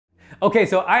Okay,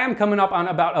 so I am coming up on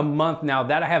about a month now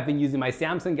that I have been using my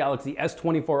Samsung Galaxy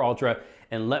S24 Ultra,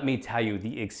 and let me tell you,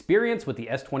 the experience with the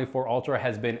S24 Ultra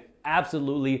has been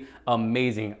absolutely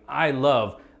amazing. I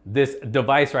love this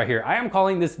device right here. I am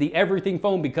calling this the everything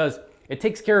phone because it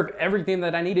takes care of everything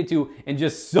that I needed to and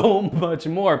just so much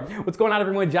more. What's going on,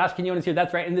 everyone? Josh Quinones here.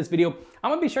 That's right. In this video, I'm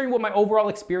gonna be sharing what my overall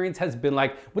experience has been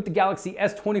like with the Galaxy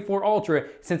S24 Ultra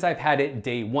since I've had it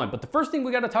day one. But the first thing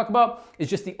we gotta talk about is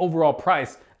just the overall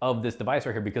price of this device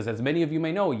right here, because as many of you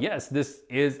may know, yes, this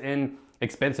is an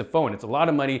expensive phone. It's a lot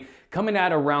of money, coming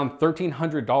at around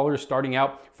 $1,300 starting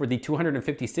out for the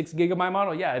 256 gigabyte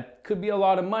model. Yeah, it could be a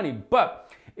lot of money,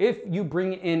 but if you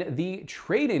bring in the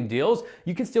trade-in deals,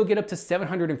 you can still get up to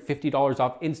 $750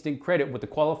 off instant credit with the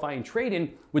qualifying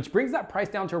trade-in, which brings that price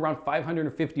down to around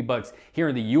 $550 here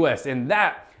in the US. And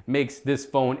that makes this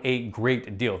phone a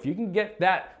great deal. If you can get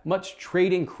that much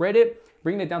trade-in credit,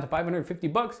 bringing it down to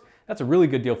 $550, that's a really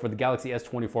good deal for the Galaxy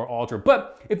S24 Ultra.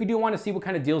 But if you do want to see what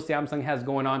kind of deals Samsung has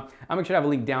going on, I'm going to have a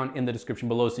link down in the description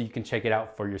below so you can check it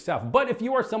out for yourself. But if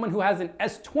you are someone who has an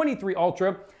S23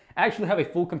 Ultra, I actually have a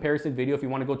full comparison video if you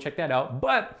want to go check that out.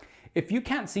 But if you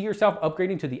can't see yourself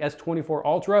upgrading to the S24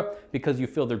 Ultra because you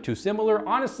feel they're too similar,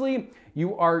 honestly,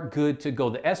 you are good to go.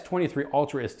 The S23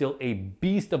 Ultra is still a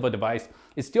beast of a device.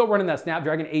 It's still running that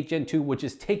Snapdragon 8 Gen 2, which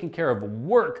is taking care of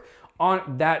work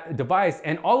on that device,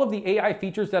 and all of the AI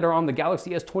features that are on the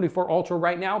Galaxy S24 Ultra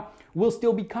right now will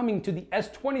still be coming to the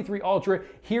S23 Ultra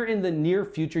here in the near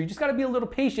future. You just gotta be a little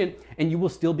patient and you will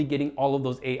still be getting all of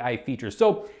those AI features.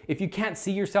 So if you can't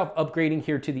see yourself upgrading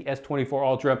here to the S24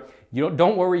 Ultra,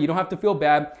 don't worry, you don't have to feel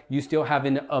bad. You still have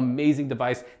an amazing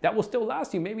device that will still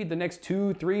last you maybe the next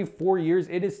 2, 3, 4 years.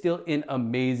 It is still an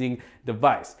amazing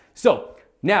device. So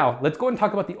now, let's go ahead and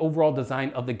talk about the overall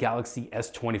design of the Galaxy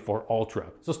S24 Ultra.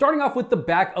 So starting off with the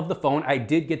back of the phone, I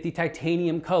did get the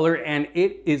titanium color and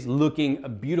it is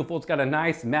looking beautiful. It's got a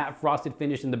nice matte frosted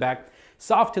finish in the back,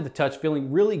 soft to the touch,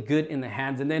 feeling really good in the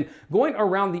hands. And then going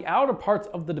around the outer parts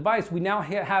of the device, we now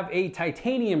have a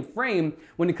titanium frame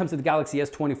when it comes to the Galaxy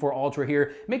S24 Ultra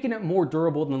here, making it more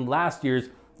durable than last year's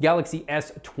Galaxy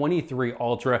S23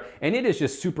 Ultra, and it is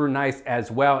just super nice as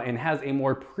well and has a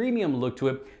more premium look to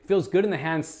it. Feels good in the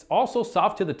hands, also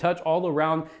soft to the touch all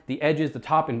around the edges, the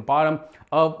top and bottom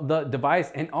of the device,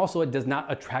 and also it does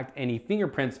not attract any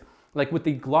fingerprints like with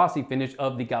the glossy finish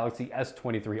of the Galaxy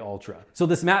S23 Ultra. So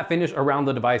this matte finish around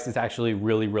the device is actually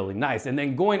really, really nice. And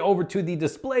then going over to the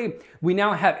display, we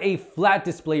now have a flat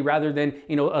display rather than,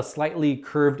 a slightly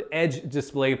curved edge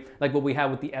display like what we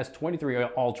have with the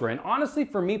S23 Ultra. And honestly,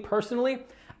 for me personally,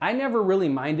 I never really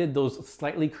minded those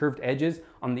slightly curved edges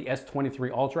on the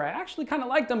S23 Ultra. I actually kind of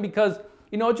liked them because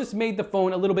it just made the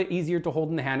phone a little bit easier to hold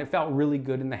in the hand. It felt really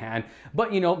good in the hand.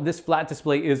 But this flat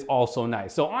display is also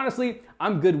nice. So honestly,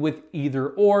 I'm good with either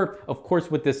or. Of course,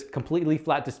 with this completely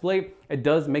flat display, it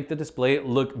does make the display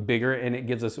look bigger and it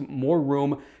gives us more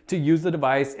room to use the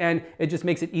device, and it just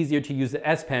makes it easier to use the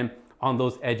S Pen on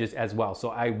those edges as well.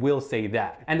 So I will say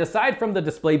that. And aside from the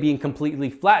display being completely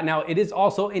flat now, it is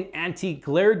also an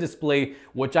anti-glare display,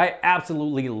 which I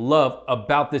absolutely love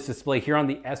about this display here on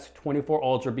the S24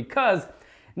 Ultra, because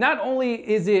not only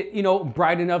is it,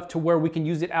 bright enough to where we can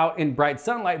use it out in bright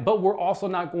sunlight, but we're also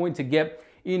not going to get,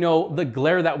 the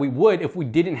glare that we would if we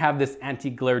didn't have this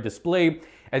anti-glare display.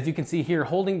 As you can see here,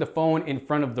 holding the phone in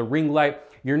front of the ring light,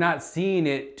 you're not seeing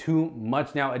it too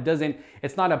much now.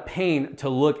 It's not a pain to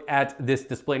look at this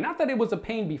display. Not that it was a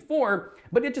pain before,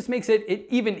 but it just makes it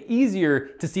even easier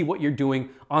to see what you're doing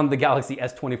on the Galaxy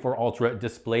S24 Ultra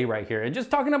display right here. And just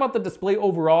talking about the display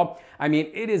overall,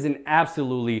 it is an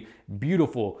absolutely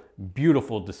beautiful,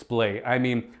 beautiful display.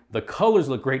 The colors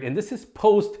look great, and this is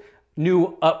post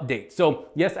new update. So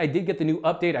yes, I did get the new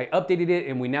update. I updated it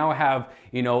and we now have,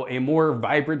 a more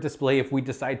vibrant display if we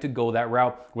decide to go that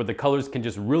route where the colors can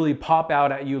just really pop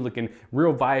out at you looking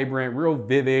real vibrant, real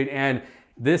vivid. And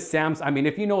this Samsung,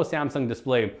 if you know a Samsung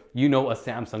display, you know a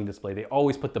Samsung display. They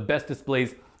always put the best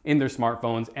displays in their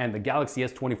smartphones, and the Galaxy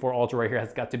S24 Ultra right here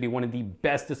has got to be one of the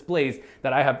best displays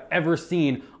that I have ever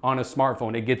seen on a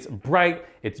smartphone. It gets bright,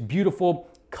 it's beautiful,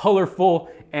 colorful,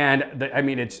 and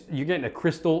you're getting a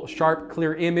crystal sharp,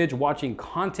 clear image. Watching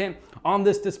content on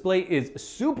this display is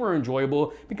super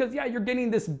enjoyable because yeah, you're getting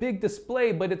this big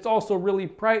display, but it's also really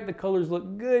bright, the colors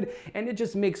look good, and it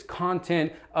just makes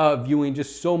content viewing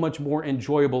just so much more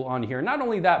enjoyable on here. Not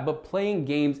only that, but playing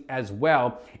games as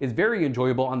well is very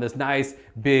enjoyable on this nice,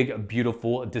 big,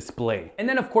 beautiful display. And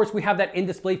then of course we have that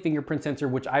in-display fingerprint sensor,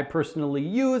 which I personally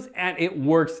use, and it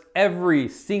works every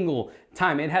single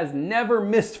time. It has never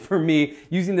missed for me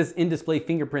using this in-display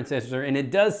fingerprint sensor, and it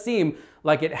does seem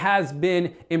like it has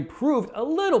been improved a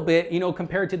little bit, you know,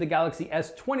 compared to the Galaxy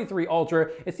S23 Ultra.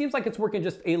 It seems like it's working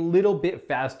just a little bit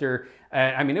faster.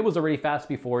 I mean, it was already fast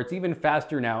before. It's even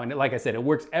faster now. And like I said, it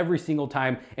works every single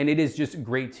time and it is just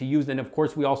great to use. And of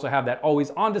course, we also have that always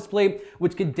on display,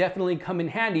 which could definitely come in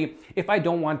handy if I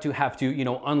don't want to have to, you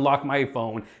know, unlock my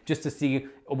phone just to see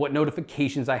what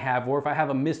notifications I have, or if I have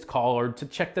a missed call, or to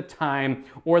check the time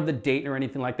or the date or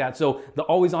anything like that. So the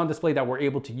always on display that we're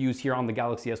able to use here on the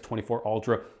Galaxy S24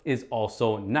 Ultra is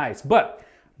also nice. But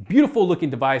beautiful looking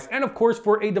device. And of course,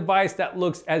 for a device that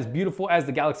looks as beautiful as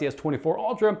the Galaxy S24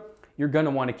 Ultra, you're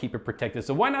gonna wanna keep it protected.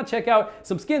 So why not check out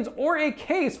some skins or a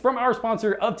case from our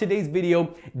sponsor of today's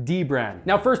video, Dbrand.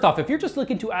 Now, first off, if you're just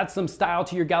looking to add some style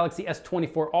to your Galaxy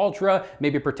S24 Ultra,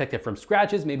 maybe protect it from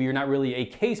scratches, maybe you're not really a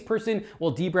case person,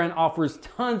 well, Dbrand offers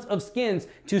tons of skins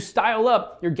to style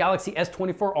up your Galaxy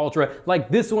S24 Ultra, like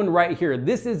this one right here.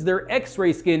 This is their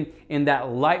X-ray skin in that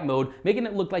light mode, making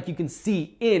it look like you can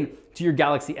see in to your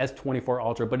Galaxy S24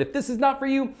 Ultra. But if this is not for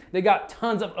you, they got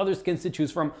tons of other skins to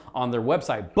choose from on their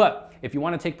website. But if you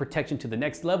want to take protection to the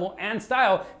next level and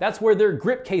style, that's where their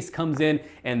grip case comes in.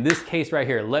 And this case right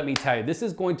here, let me tell you, this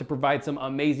is going to provide some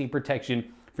amazing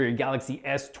protection for your Galaxy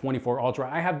S24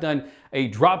 Ultra. I have done a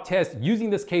drop test using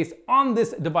this case on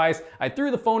this device. I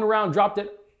threw the phone around, dropped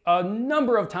it a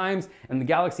number of times, and the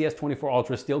Galaxy S24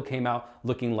 Ultra still came out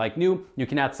looking like new. You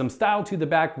can add some style to the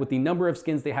back with the number of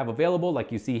skins they have available.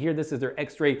 Like you see here, this is their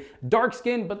X-ray dark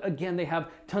skin, but again, they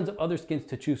have tons of other skins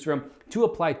to choose from to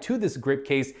apply to this grip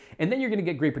case. And then you're gonna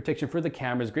get great protection for the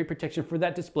cameras, great protection for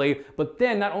that display. But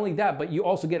then not only that, but you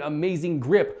also get amazing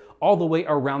grip all the way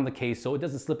around the case so it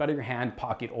doesn't slip out of your hand,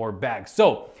 pocket, or bag.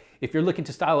 So if you're looking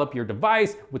to style up your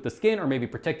device with the skin, or maybe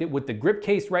protect it with the grip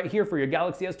case right here for your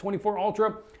Galaxy S24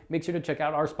 Ultra, make sure to check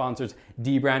out our sponsors,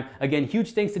 Dbrand. Again,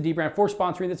 huge thanks to Dbrand for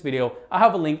sponsoring this video. I'll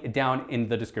have a link down in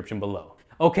the description below.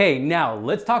 Okay, now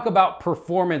let's talk about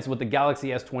performance with the Galaxy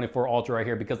S24 Ultra right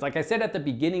here, because like I said at the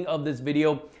beginning of this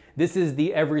video, this is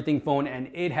the everything phone and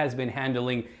it has been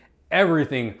handling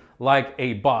everything like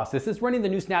a boss. This is running the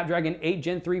new Snapdragon 8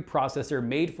 Gen 3 processor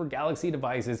made for Galaxy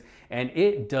devices, and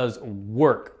it does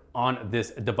work on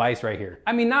this device right here.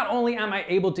 I mean, not only am I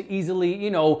able to easily,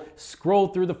 you know, scroll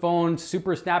through the phone,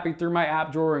 super snapping through my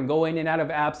app drawer and go in and out of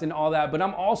apps and all that, but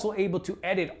I'm also able to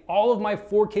edit all of my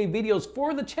 4K videos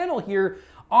for the channel here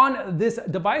on this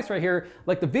device right here.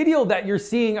 Like the video that you're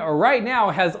seeing right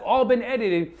now has all been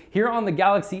edited here on the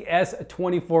Galaxy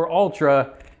S24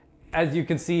 Ultra, as you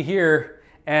can see here.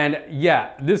 And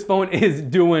yeah, this phone is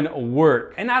doing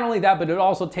work. And not only that, but it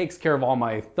also takes care of all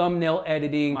my thumbnail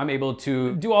editing. I'm able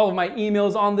to do all of my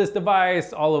emails on this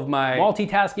device, all of my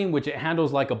multitasking, which it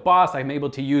handles like a boss. I'm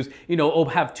able to use, you know,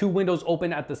 have two windows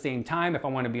open at the same time. If I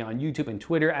want to be on YouTube and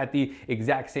Twitter at the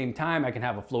exact same time, I can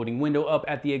have a floating window up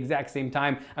at the exact same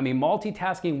time. I mean,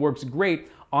 multitasking works great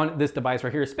on this device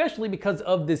right here, especially because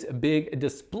of this big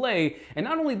display. And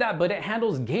not only that, but it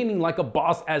handles gaming like a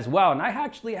boss as well. And I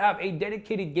actually have a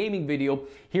dedicated gaming video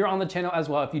here on the channel as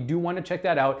well, if you do want to check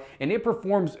that out. And it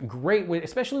performs great,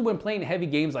 especially when playing heavy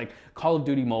games like Call of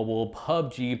Duty Mobile,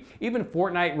 PUBG, even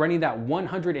Fortnite, running that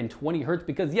 120 hertz,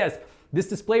 because yes, this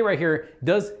display right here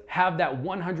does have that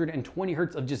 120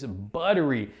 hertz of just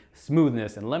buttery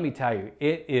smoothness. And let me tell you,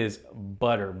 it is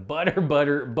butter, butter,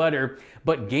 butter, butter.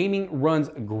 But gaming runs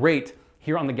great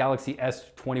here on the Galaxy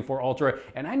S24 Ultra.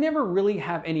 And I never really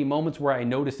have any moments where I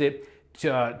notice it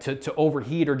to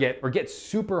overheat or get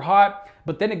super hot.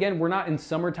 But then again, we're not in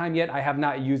summertime yet. I have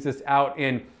not used this out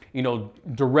in, you know,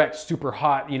 direct super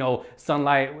hot, you know,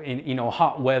 sunlight in, you know,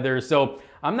 hot weather. So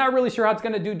I'm not really sure how it's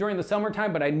gonna do during the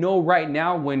summertime, but I know right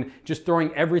now when just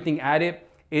throwing everything at it,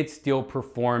 it still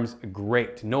performs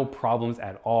great, no problems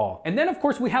at all. And then of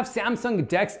course we have Samsung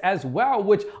DeX as well,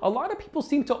 which a lot of people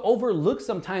seem to overlook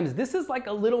sometimes. This is like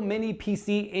a little mini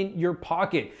PC in your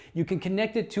pocket. You can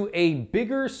connect it to a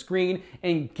bigger screen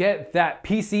and get that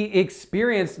PC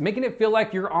experience, making it feel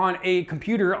like you're on a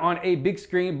computer on a big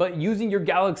screen, but using your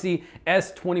Galaxy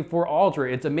S24 Ultra.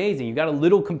 It's amazing. You got a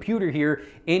little computer here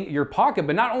in your pocket,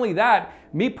 but not only that,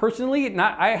 me personally,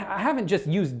 I haven't just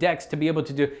used DeX to be able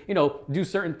to do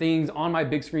certain things on my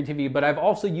big screen TV, but I've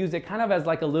also used it kind of as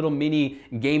like a little mini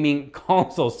gaming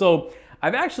console. So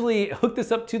I've actually hooked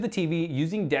this up to the TV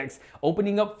using DeX,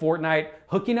 opening up Fortnite,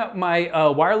 hooking up my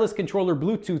wireless controller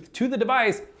Bluetooth to the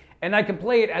device, and I can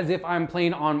play it as if I'm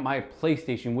playing on my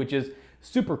PlayStation, which is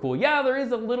super cool. Yeah, there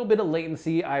is a little bit of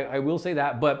latency, I will say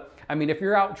that, but I mean, if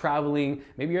you're out traveling,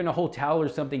 maybe you're in a hotel or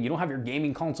something, you don't have your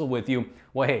gaming console with you,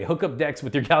 well, hey, hook up Dex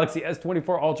with your Galaxy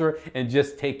S24 Ultra and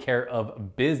just take care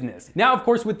of business. Now, of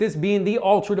course, with this being the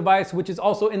Ultra device, which is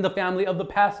also in the family of the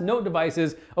past Note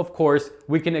devices, of course,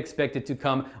 we can expect it to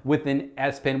come with an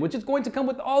S Pen, which is going to come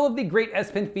with all of the great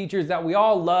S Pen features that we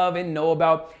all love and know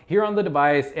about here on the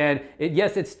device. And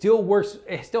yes, it still works,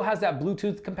 it still has that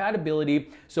Bluetooth compatibility.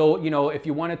 So, if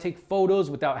you want to take photos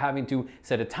without having to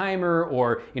set a timer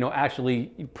or, actually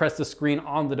press the screen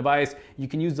on the device, you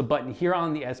can use the button here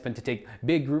on the S Pen to take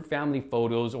big group family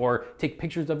photos or take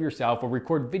pictures of yourself or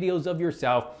record videos of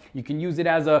yourself. You can use it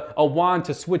as a wand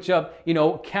to switch up,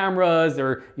 cameras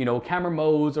or, camera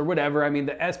modes or whatever. I mean,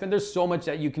 the S Pen, there's so much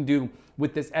that you can do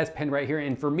with this S Pen right here.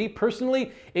 And for me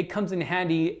personally, it comes in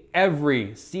handy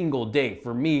every single day.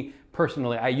 For me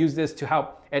personally, I use this to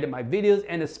help edit my videos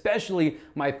and especially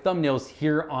my thumbnails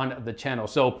here on the channel.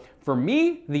 So for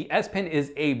me, the S Pen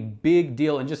is a big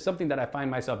deal and just something that I find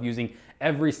myself using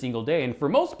every single day. And for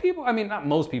most people, I mean, not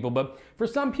most people, but for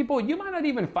some people, you might not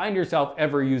even find yourself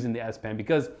ever using the S Pen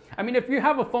because, I mean, if you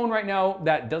have a phone right now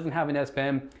that doesn't have an S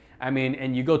Pen, I mean,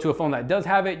 and you go to a phone that does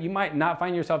have it, you might not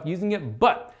find yourself using it,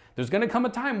 but there's gonna come a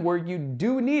time where you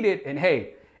do need it and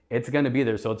hey, it's gonna be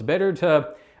there. So it's better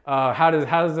to, how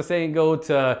does the saying go,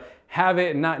 to have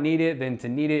it and not need it than to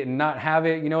need it and not have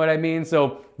it, you know what I mean?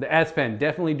 So the S Pen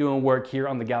definitely doing work here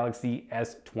on the Galaxy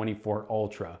S24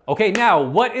 Ultra. Okay, now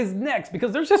what is next?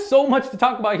 Because there's just so much to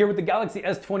talk about here with the Galaxy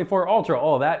S24 Ultra.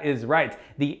 Oh, that is right.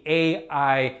 The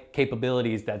AI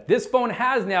capabilities that this phone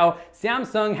has now.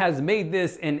 Samsung has made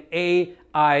this an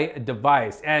AI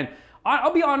device. And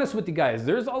I'll be honest with you guys,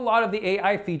 there's a lot of the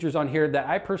AI features on here that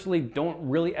I personally don't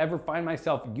really ever find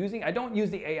myself using. I don't use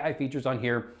the AI features on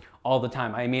here all the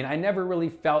time. I mean, I never really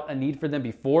felt a need for them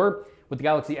before with the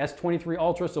Galaxy S23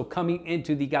 Ultra. So coming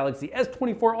into the Galaxy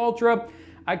S24 Ultra,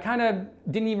 I kind of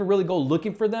didn't even really go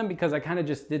looking for them because I kind of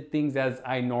just did things as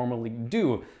I normally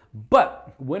do.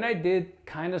 But when I did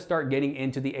kind of start getting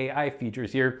into the AI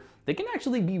features here, they can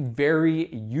actually be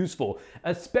very useful,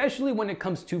 especially when it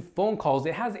comes to phone calls.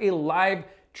 It has a live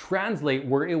translate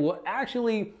where it will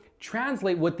actually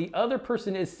translate what the other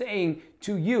person is saying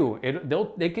to you.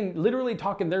 They can literally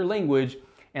talk in their language.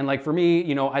 And like for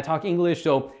me, I talk English,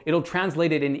 so it'll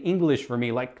translate it in English for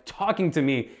me, like talking to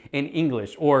me in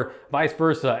English or vice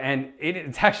versa. And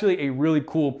it's actually a really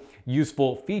cool,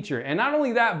 useful feature. And not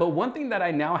only that, but one thing that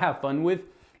I now have fun with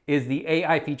is the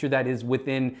AI feature that is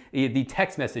within the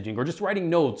text messaging or just writing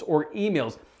notes or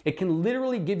emails. It can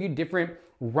literally give you different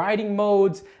writing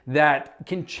modes that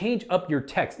can change up your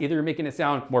text. Either you're making it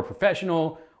sound more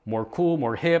professional, more cool,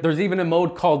 more hip. There's even a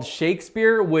mode called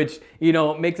Shakespeare, which,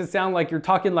 makes it sound like you're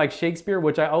talking like Shakespeare,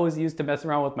 which I always use to mess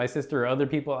around with my sister or other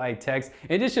people I text.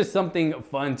 And it's just something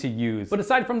fun to use. But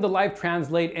aside from the live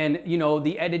translate and,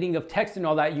 the editing of text and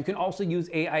all that, you can also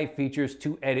use AI features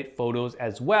to edit photos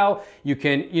as well. You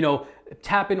can,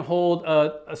 tap and hold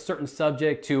a certain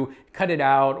subject to cut it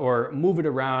out or move it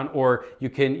around, or you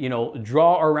can,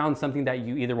 draw around something that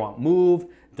you either want moved,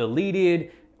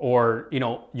 deleted, or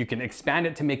you can expand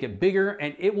it to make it bigger,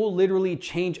 and it will literally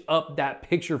change up that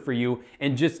picture for you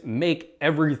and just make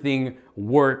everything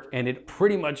work. And it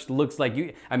pretty much looks like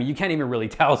you can't even really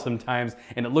tell sometimes,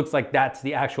 and it looks like that's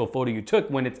the actual photo you took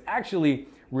when it's actually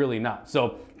really not.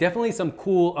 So definitely some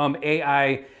cool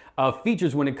AI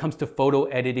features when it comes to photo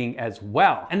editing as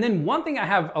well. And then one thing I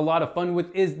have a lot of fun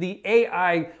with is the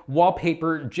AI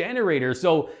wallpaper generator.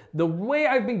 So the way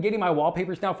I've been getting my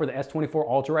wallpapers now for the S24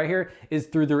 Ultra right here is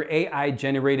through their AI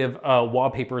generative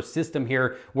wallpaper system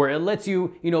here, where it lets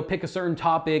you, pick a certain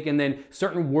topic and then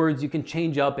certain words you can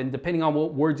change up, and depending on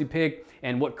what words you pick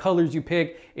and what colors you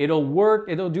pick, it'll work,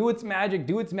 it'll do its magic,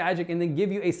 and then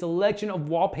give you a selection of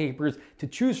wallpapers to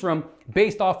choose from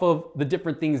based off of the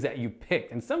different things that you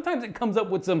picked. And sometimes it comes up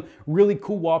with some really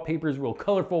cool wallpapers, real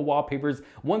colorful wallpapers,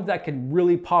 ones that can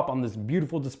really pop on this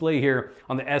beautiful display here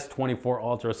on the S24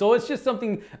 Ultra. So it's just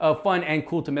something fun and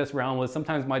cool to mess around with.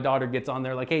 Sometimes my daughter gets on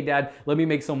there like, hey dad, let me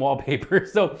make some wallpaper.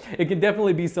 So it can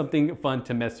definitely be something fun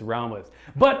to mess around with.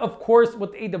 But of course,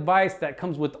 with a device that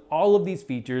comes with all of these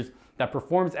features, that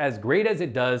performs as great as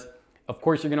it does, of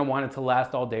course you're gonna want it to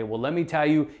last all day. Well, let me tell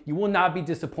you, you will not be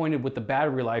disappointed with the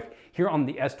battery life here on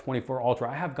the S24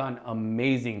 Ultra. I have gotten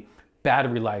amazing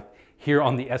battery life here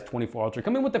on the S24 Ultra,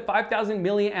 coming with the 5,000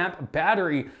 milliamp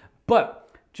battery, but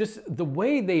just the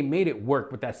way they made it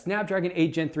work with that Snapdragon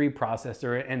 8 Gen 3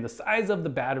 processor and the size of the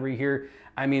battery here,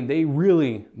 they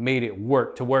really made it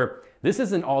work to where This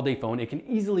is an all-day phone. It can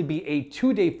easily be a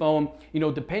 2-day phone, you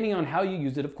know, depending on how you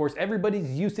use it. Of course, everybody's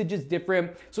usage is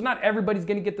different, so not everybody's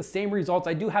gonna get the same results.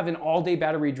 I do have an all-day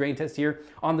battery drain test here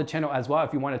on the channel as well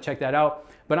if you wanna check that out.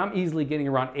 But I'm easily getting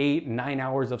around 8, 9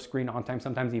 hours of screen on time,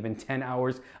 sometimes even 10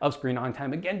 hours of screen on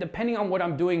time. Again, depending on what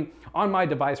I'm doing on my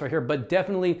device right here, but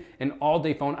definitely an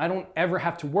all-day phone. I don't ever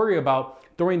have to worry about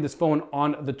throwing this phone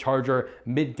on the charger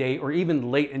midday or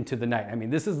even late into the night. I mean,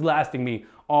 this is lasting me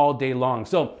all day long.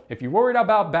 So if you're worried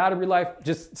about battery life,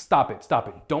 just stop it.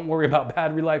 Don't worry about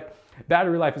battery life.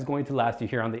 Battery life is going to last you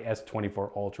here on the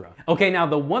S24 Ultra. Okay, now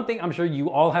the one thing I'm sure you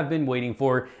all have been waiting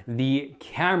for, the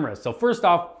camera. So first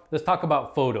off, let's talk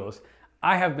about photos.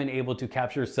 I have been able to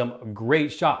capture some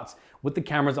great shots with the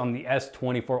cameras on the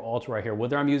S24 Ultra right here,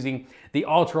 whether I'm using the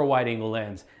ultra wide angle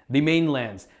lens, the main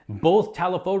lens, both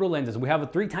telephoto lenses. We have a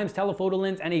 3x telephoto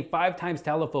lens and a 5x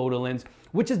telephoto lens,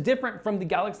 which is different from the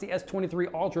Galaxy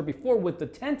S23 Ultra before with the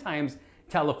 10x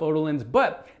telephoto lens,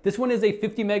 but this one is a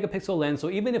 50 megapixel lens, so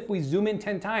even if we zoom in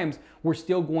 10 times, we're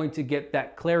still going to get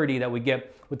that clarity that we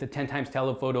get with the 10x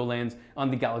telephoto lens on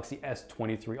the Galaxy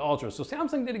S23 Ultra. So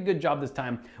Samsung did a good job this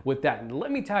time with that. And let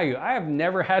me tell you, I have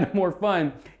never had more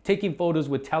fun taking photos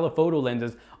with telephoto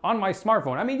lenses on my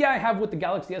smartphone. I mean, yeah, I have with the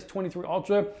Galaxy S23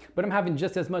 Ultra, but I'm having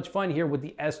just as much fun here with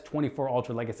the S24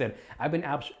 Ultra. Like I said, I've been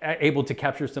able to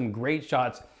capture some great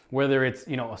shots, whether it's,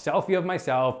 you know, a selfie of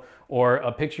myself or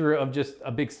a picture of just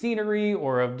a big scenery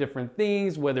or of different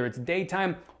things, whether it's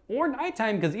daytime or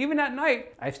nighttime, because even at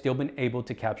night, I've still been able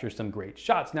to capture some great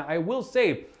shots. Now, I will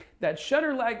say that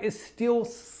shutter lag is still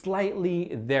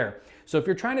slightly there. So if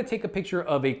you're trying to take a picture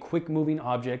of a quick moving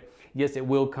object, yes, it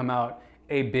will come out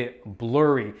a bit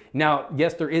blurry. Now,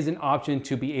 yes, there is an option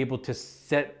to be able to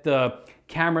set the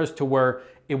cameras to where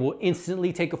it will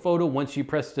instantly take a photo once you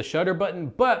press the shutter button,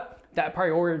 but that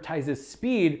prioritizes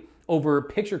speed over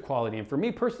picture quality. And for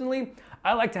me personally,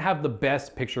 I like to have the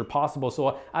best picture possible.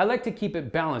 So I like to keep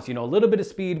it balanced, you know, a little bit of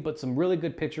speed, but some really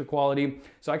good picture quality.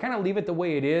 So I kind of leave it the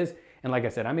way it is. And like I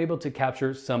said, I'm able to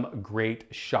capture some great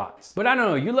shots. But I don't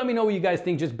know, you let me know what you guys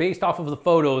think just based off of the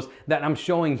photos that I'm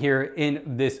showing here in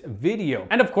this video.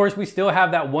 And of course, we still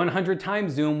have that 100x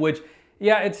zoom, which,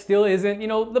 yeah, it still isn't, you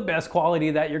know, the best quality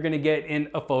that you're gonna get in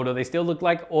a photo. They still look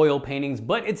like oil paintings,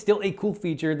 but it's still a cool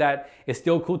feature that is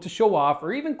still cool to show off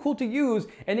or even cool to use,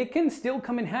 and it can still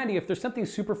come in handy if there's something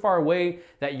super far away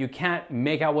that you can't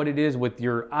make out what it is with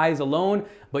your eyes alone,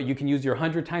 but you can use your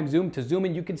 100x zoom to zoom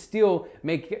in. You can still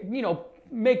make, you know,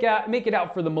 make it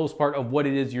out for the most part of what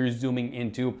it is you're zooming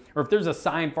into. Or if there's a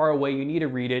sign far away, you need to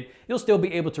read it, you'll still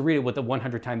be able to read it with a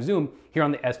 100x zoom here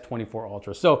on the S24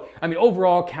 Ultra. So, I mean,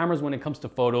 overall, cameras when it comes to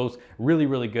photos, really,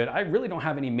 really good. I really don't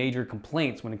have any major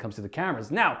complaints when it comes to the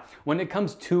cameras. Now, when it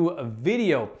comes to a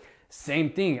video, same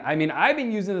thing. I mean, I've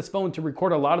been using this phone to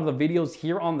record a lot of the videos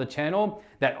here on the channel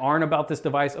that aren't about this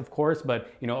device, of course,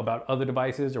 but, you know, about other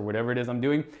devices or whatever it is I'm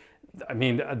doing. I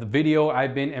mean, the video,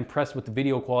 I've been impressed with the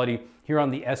video quality here on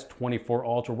the S24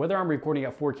 Ultra, whether I'm recording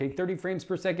at 4K 30 frames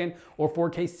per second or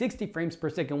 4K 60 frames per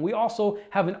second. We also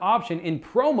have an option in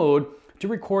Pro mode to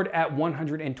record at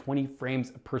 120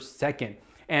 frames per second.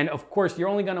 And of course, you're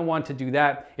only gonna want to do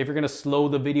that if you're gonna slow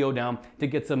the video down to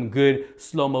get some good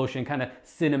slow motion, kind of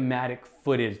cinematic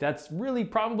footage. That's really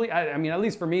probably, I mean, at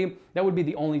least for me, that would be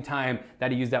the only time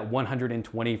that I use that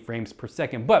 120 frames per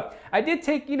second. But I did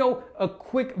take, you know, a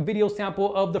quick video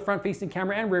sample of the front-facing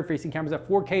camera and rear-facing cameras at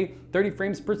 4K 30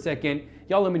 frames per second.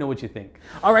 Y'all let me know what you think.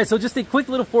 All right, so just a quick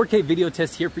little 4K video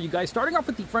test here for you guys. Starting off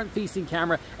with the front-facing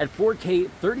camera at 4K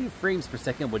 30 frames per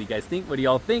second. What do you guys think? What do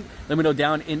y'all think? Let me know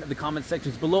down in the comment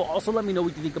sections below. Also, let me know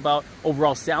what you think about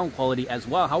overall sound quality as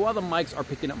well. How well the mics are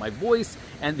picking up my voice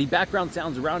and the background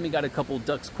sounds around me. Got a couple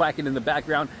ducks quacking in the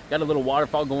background. Got a little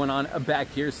waterfall going on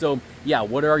back here. So yeah,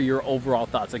 what are your overall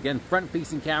thoughts? Again,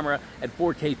 front-facing camera at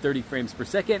 4K 30 frames per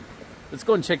second. Let's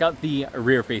go and check out the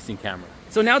rear-facing camera.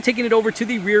 So now taking it over to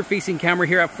the rear-facing camera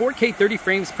here at 4K 30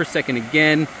 frames per second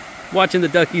again. Watching the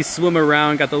duckies swim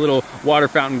around. Got the little water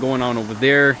fountain going on over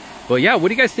there. But yeah, what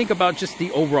do you guys think about just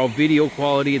the overall video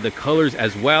quality, the colors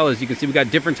as well? As you can see, we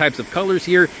got different types of colors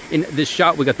here in this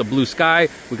shot. We got the blue sky,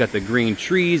 we got the green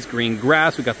trees, green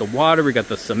grass, we got the water, we got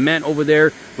the cement over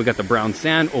there, we got the brown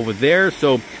sand over there.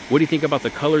 So what do you think about the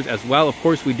colors as well? Of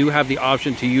course, we do have the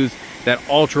option to use that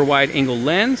ultra wide angle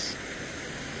lens.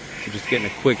 So just getting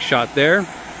a quick shot there.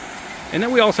 And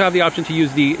then we also have the option to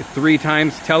use the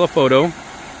 3x telephoto,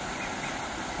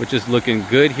 which is looking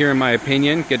good here in my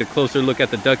opinion. Get a closer look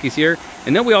at the duckies here.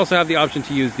 And then we also have the option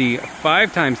to use the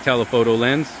 5x telephoto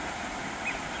lens.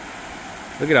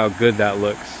 Look at how good that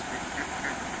looks.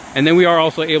 And then we are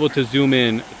also able to zoom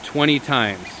in 20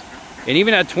 times. And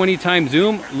even at 20x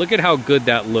zoom, look at how good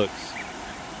that looks.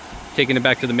 taking it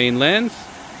back to the main lens.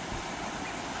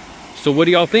 So what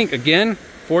do y'all think? Again,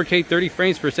 4K 30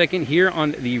 frames per second here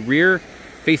on the rear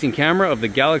facing camera of the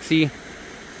Galaxy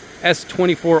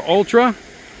S24 Ultra.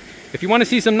 If you want to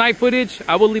see some night footage,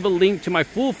 I will leave a link to my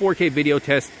full 4K video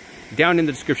test down in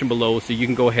the description below, so you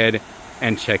can go ahead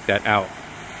and check that out.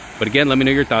 But again, let me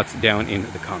know your thoughts down in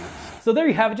the comments. So there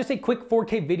you have it, just a quick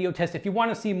 4K video test. If you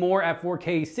want to see more at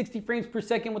 4K 60 frames per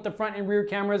second with the front and rear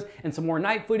cameras and some more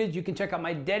night footage, you can check out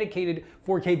my dedicated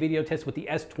 4K video test with the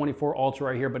S24 Ultra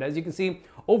right here. But as you can see,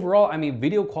 overall, I mean,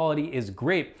 video quality is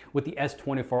great with the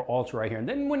S24 Ultra right here. And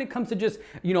then when it comes to just,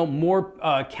 you know, more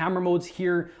camera modes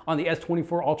here on the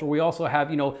S24 Ultra, we also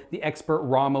have, you know, the Expert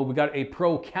RAW mode. We got a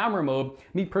Pro camera mode.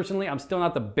 Me personally, I'm still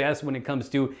not the best when it comes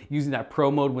to using that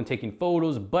Pro mode when taking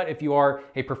photos, but if you are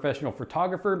a professional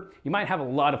photographer, you might have a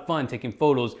lot of fun taking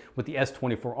photos with the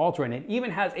S24 Ultra. And it even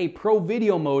has a Pro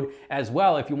video mode as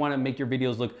well if you want to make your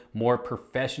videos look more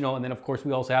professional. And then of course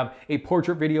we also have a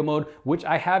portrait video mode, which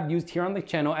I have used here on the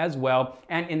channel as well,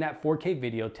 and in that 4K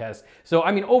video test. So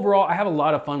I mean, overall, I have a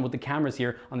lot of fun with the cameras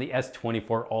here on the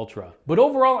S24 Ultra. But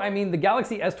overall, I mean, the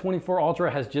Galaxy S24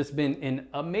 Ultra has just been an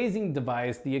amazing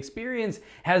device. The experience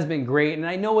has been great, and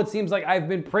I know it seems like I've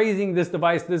been praising this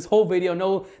device this whole video.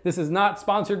 No, this is not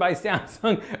sponsored by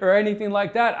Samsung or anything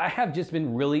like that. I have just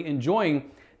been really enjoying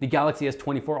the Galaxy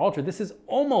S24 Ultra. This is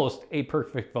almost a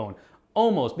perfect phone.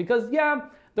 Almost, because yeah,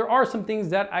 there are some things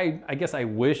that I guess I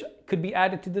wish could be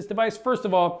added to this device. First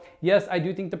of all, yes, I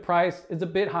do think the price is a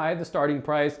bit high, the starting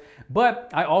price, but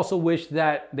I also wish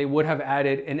that they would have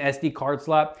added an SD card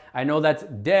slot. I know that's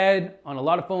dead on a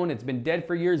lot of phones. It's been dead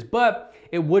for years, but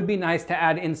it would be nice to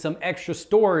add in some extra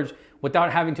storage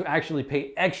without having to actually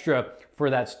pay extra for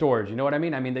that storage. You know what I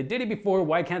mean? I mean, they did it before,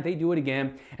 why can't they do it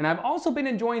again? And I've also been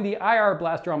enjoying the IR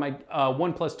blaster on my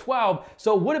OnePlus 12,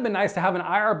 so it would have been nice to have an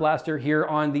IR blaster here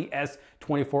on the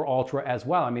S24 Ultra as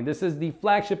well. I mean, this is the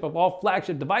flagship of all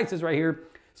flagship devices right here,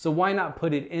 so why not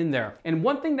put it in there? And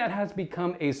one thing that has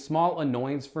become a small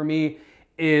annoyance for me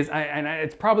is,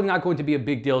 it's probably not going to be a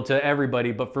big deal to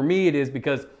everybody, but for me it is,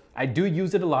 because I do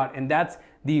use it a lot, and that's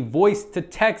the voice to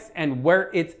text and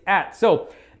where it's at. So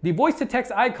the voice to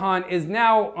text icon is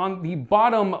now on the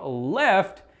bottom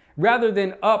left rather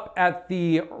than up at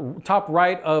the top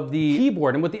right of the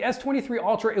keyboard. And with the S23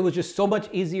 Ultra, it was just so much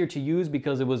easier to use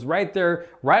because it was right there,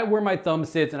 right where my thumb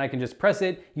sits, and I can just press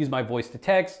it, use my voice to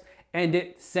text, end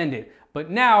it, send it. But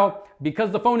now,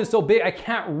 because the phone is so big, I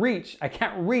can't reach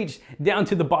down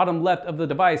to the bottom left of the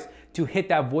device to hit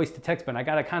that voice to text button. I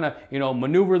gotta kind of, you know,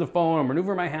 maneuver the phone or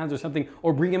maneuver my hands or something,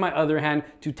 or bring in my other hand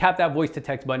to tap that voice to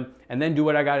text button and then do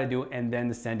what I gotta do and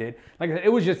then send it. Like I said, it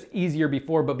was just easier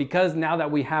before, but because now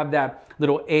that we have that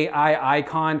little AI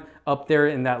icon up there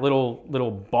in that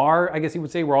little bar, I guess you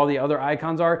would say, where all the other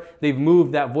icons are, they've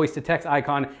moved that voice to text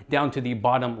icon down to the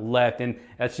bottom left. And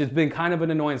that's just been kind of an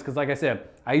annoyance because, like I said,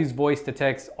 I use voice to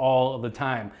text all the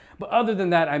time. But other than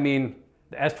that, I mean,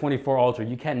 the S24 Ultra,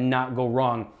 you cannot go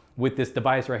wrong with this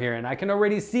device right here. And I can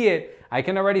already see it. By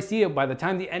the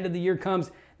time the end of the year comes,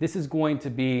 this is going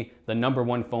to be the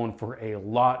 #1 phone for a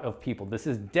lot of people. This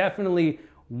is definitely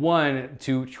one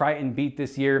to try and beat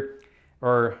this year.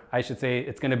 Or I should say,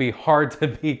 it's gonna be hard to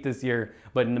beat this year,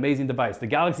 but an amazing device, the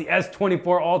Galaxy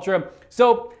S24 Ultra.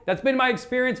 So that's been my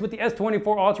experience with the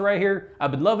S24 Ultra right here.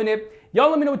 I've been loving it. Y'all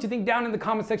let me know what you think down in the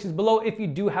comment sections below. If you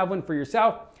do have one for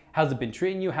yourself, how's it been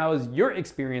treating you? How's your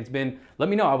experience been? Let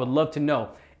me know, I would love to know.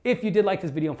 If you did like this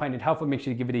video and find it helpful, make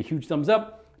sure to give it a huge thumbs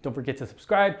up. Don't forget to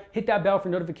subscribe, hit that bell for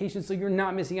notifications so you're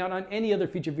not missing out on any other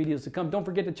future videos to come. Don't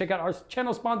forget to check out our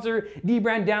channel sponsor,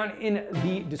 dbrand, down in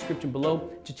the description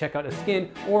below to check out a skin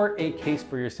or a case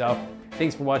for yourself.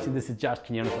 Thanks for watching. This is Josh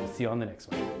Quinones. I'll see you on the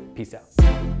next one. Peace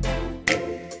out.